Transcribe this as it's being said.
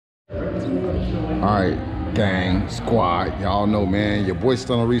Alright, gang, squad, y'all know, man, your boy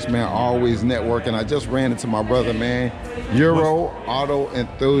STUNNA REESE, man, always networking. I just ran into my brother, man, Euro Auto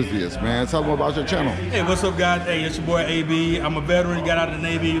Enthusiast, man. Tell them about your channel. Hey, what's up, guys? Hey, it's your boy AB. I'm a veteran, got out of the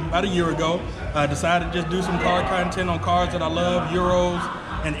Navy about a year ago. I decided to just do some car content on cars that I love, Euros,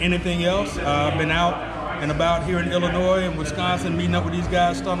 and anything else. I've been out and about here in Illinois and Wisconsin meeting up with these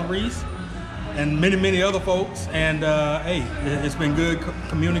guys, STUNNA REESE, and many other folks. And hey, it's been good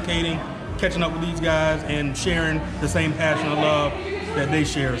communicating, catching up with these guys, and sharing the same passion and love that they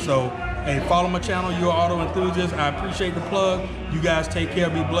share. So, hey, follow my channel, Euro Auto Enthusiast. I appreciate the plug. You guys take care,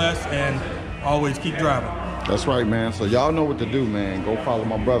 be blessed, and always keep driving. That's right, man. So y'all know what to do, man. Go follow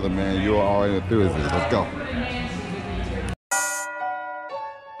my brother, man, Euro Auto Enthusiast. Let's go.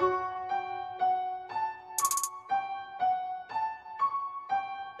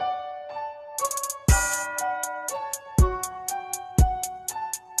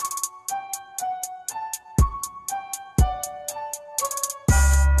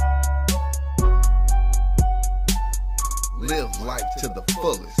 Live life to the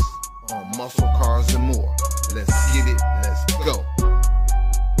fullest on muscle cars and more. Let's get it, let's go.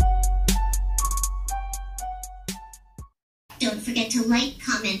 Don't forget to like,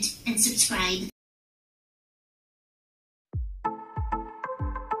 comment, and subscribe.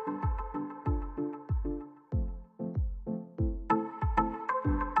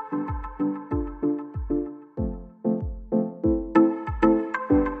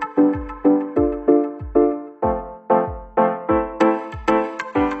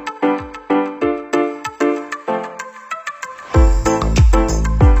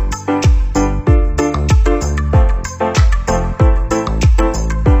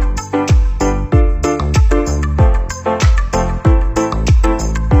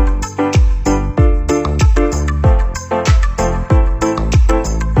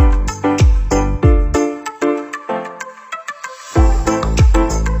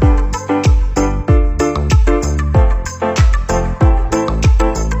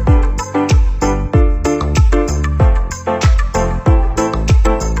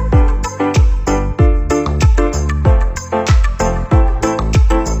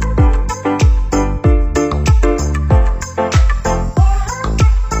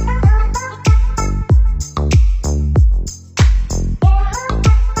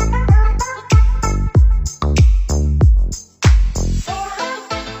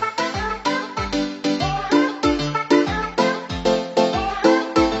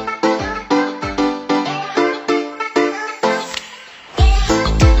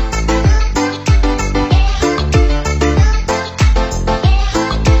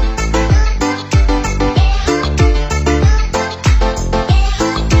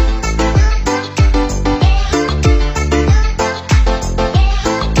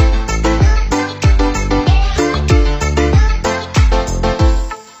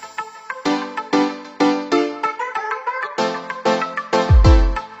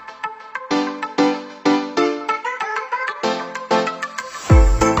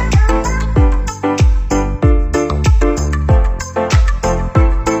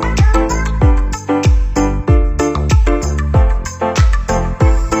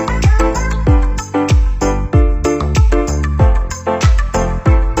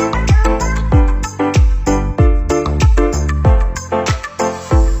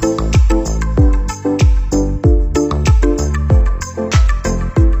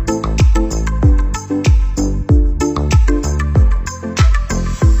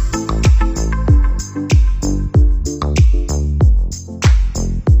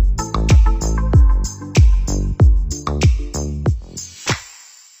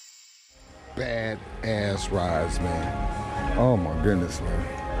 Ass rides, man. Oh my goodness,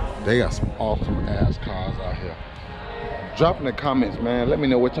 man. They got some awesome ass cars out here. Drop in the comments, man. Let me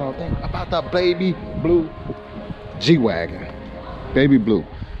know what y'all think about that baby blue G-Wagon. Baby blue.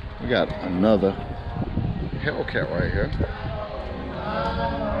 We got another Hellcat right here.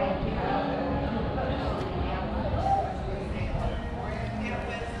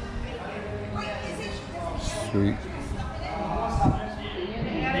 Sweet.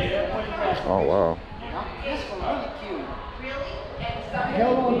 Oh wow. This one really cute. Really?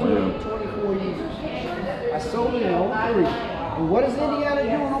 Held on to it for 24 years. I sold it in 03. And what is Indiana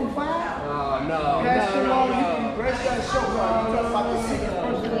doing on 5? No.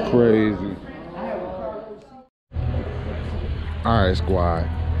 Crazy. Alright, squad.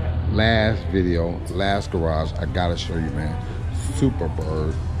 Last video, last garage, I gotta show you, man.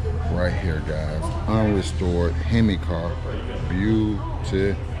 Superbird right here, guys. Unrestored Hemi car.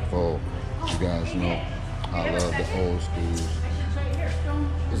 Beautiful. You guys know I love the old schools.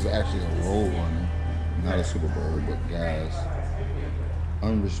 This is actually a road runner, not a Superbird, but guys,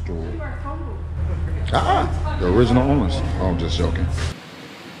 unrestored. The original owners. Oh, I'm just joking.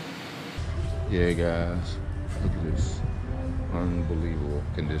 Yeah, guys, look at this unbelievable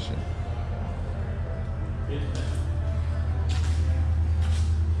condition.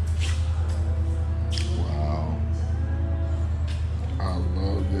 Wow, I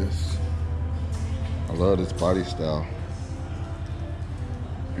love this. I love this body style.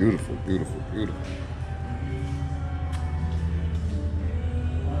 Beautiful, beautiful, beautiful.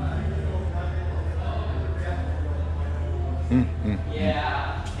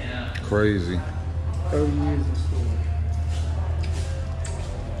 Crazy. 30 years in store.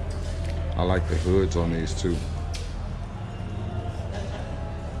 I like the hoods on these too.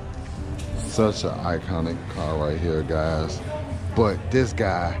 Such an iconic car right here, guys. But this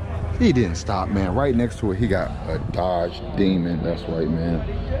guy, he didn't stop, man. Right next to it, he got a Dodge Demon. That's right,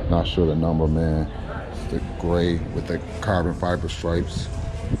 man. Not sure the number, man. It's the gray with the carbon fiber stripes.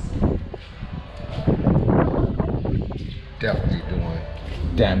 Definitely doing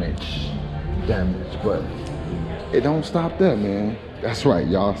damage, but it don't stop there, man. That's right,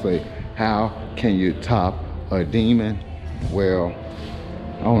 y'all say, how can you top a Demon? Well,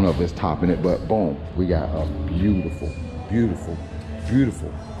 I don't know if it's topping it, but boom, we got a beautiful, beautiful,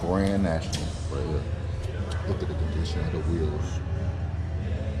 beautiful Grand National right here. Look at the condition of the wheels.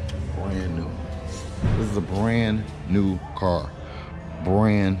 Brand new. This is a brand new car.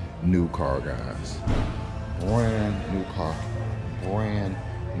 Brand new car, guys. Brand new car. Brand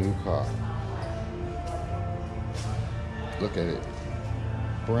new car. Look at it.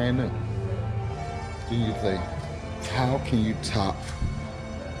 Brand new. Then you say, how can you top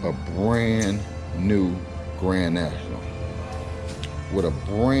a brand new Grand National with a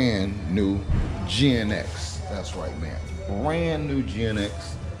brand new Gnx? That's right, man. Brand new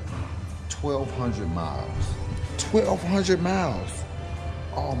Gnx, 1,200 miles. 1,200 miles.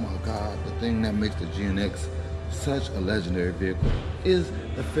 Oh my God, the thing that makes the Gnx such a legendary vehicle is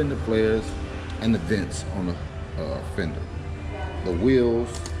the fender flares and the vents on the fender. The wheels,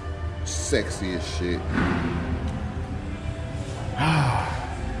 sexy as shit.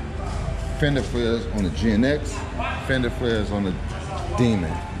 Fender flares on the Gnx, fender flares on the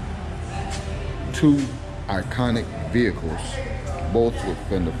Demon. Two iconic vehicles, both with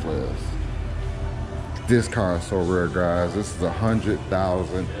fender flares. This car is so rare, guys. This is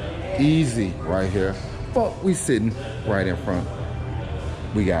 100,000 easy right here. But we sitting right in front.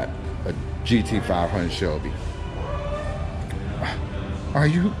 We got a GT500 Shelby. Are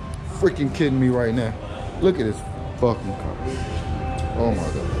you freaking kidding me right now? Look at this fucking car. Oh my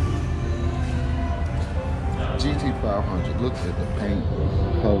God. GT500, look at the paint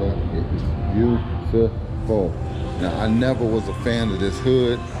color. It is beautiful. Now, I never was a fan of this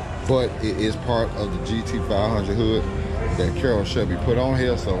hood, but it is part of the GT500 hood that Carol Shelby put on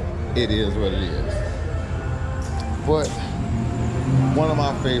here, so it is what it is. But one of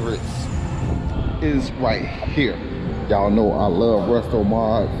my favorites is right here. Y'all know I love resto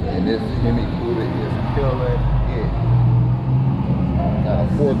mods, and this Hemi Cuda is killing it. Got a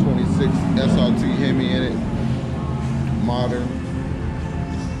 426 SRT Hemi in it. Modern.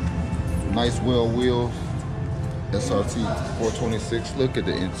 Nice well wheels. SRT 426. Look at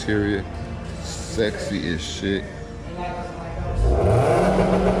the interior. Sexy as shit.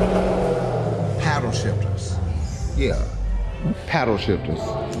 Paddle shifters. Yeah. Paddle shifters.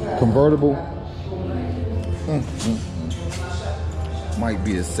 Convertible. Might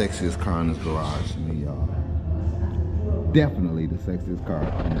be the sexiest car in this garage to me, y'all. Definitely the sexiest car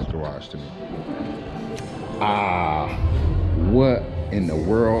in this garage to me. What in the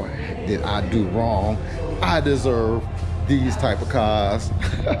world did I do wrong? I deserve these type of cars.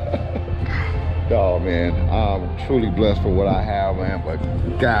 Oh man, I'm truly blessed for what I have, man. But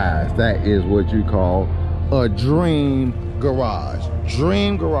guys, that is what you call a dream garage.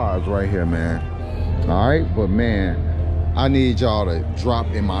 Dream garage right here, man. All right, but man, I need y'all to drop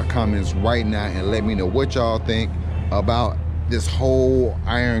in my comments right now and let me know what y'all think about this whole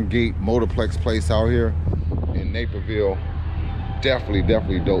Iron Gate Motorplex place out here in Naperville.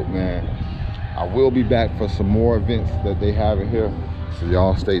 Definitely dope, man. I will be back for some more events that they have in here, so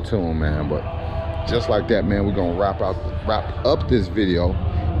y'all stay tuned, man. But just like that, man, we're gonna wrap up this video,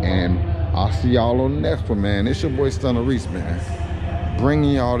 and I'll see y'all on the next one, man. It's your boy STUNNA REESE, man,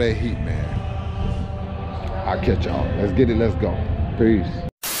 bringing y'all that heat, man. I'll catch y'all. Let's get it. Let's go. Peace.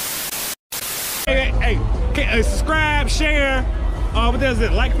 Hey, subscribe, share. What does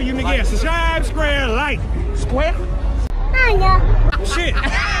it? Like for you niggas. Subscribe, square, like. Square? Oh, yeah. Shit.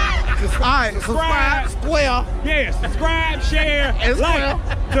 Alright, subscribe, square. Yeah, subscribe, share, And like.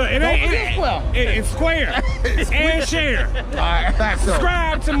 So it ain't square. It's square. And share. Alright, that's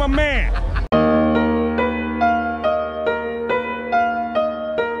Subscribe to my man.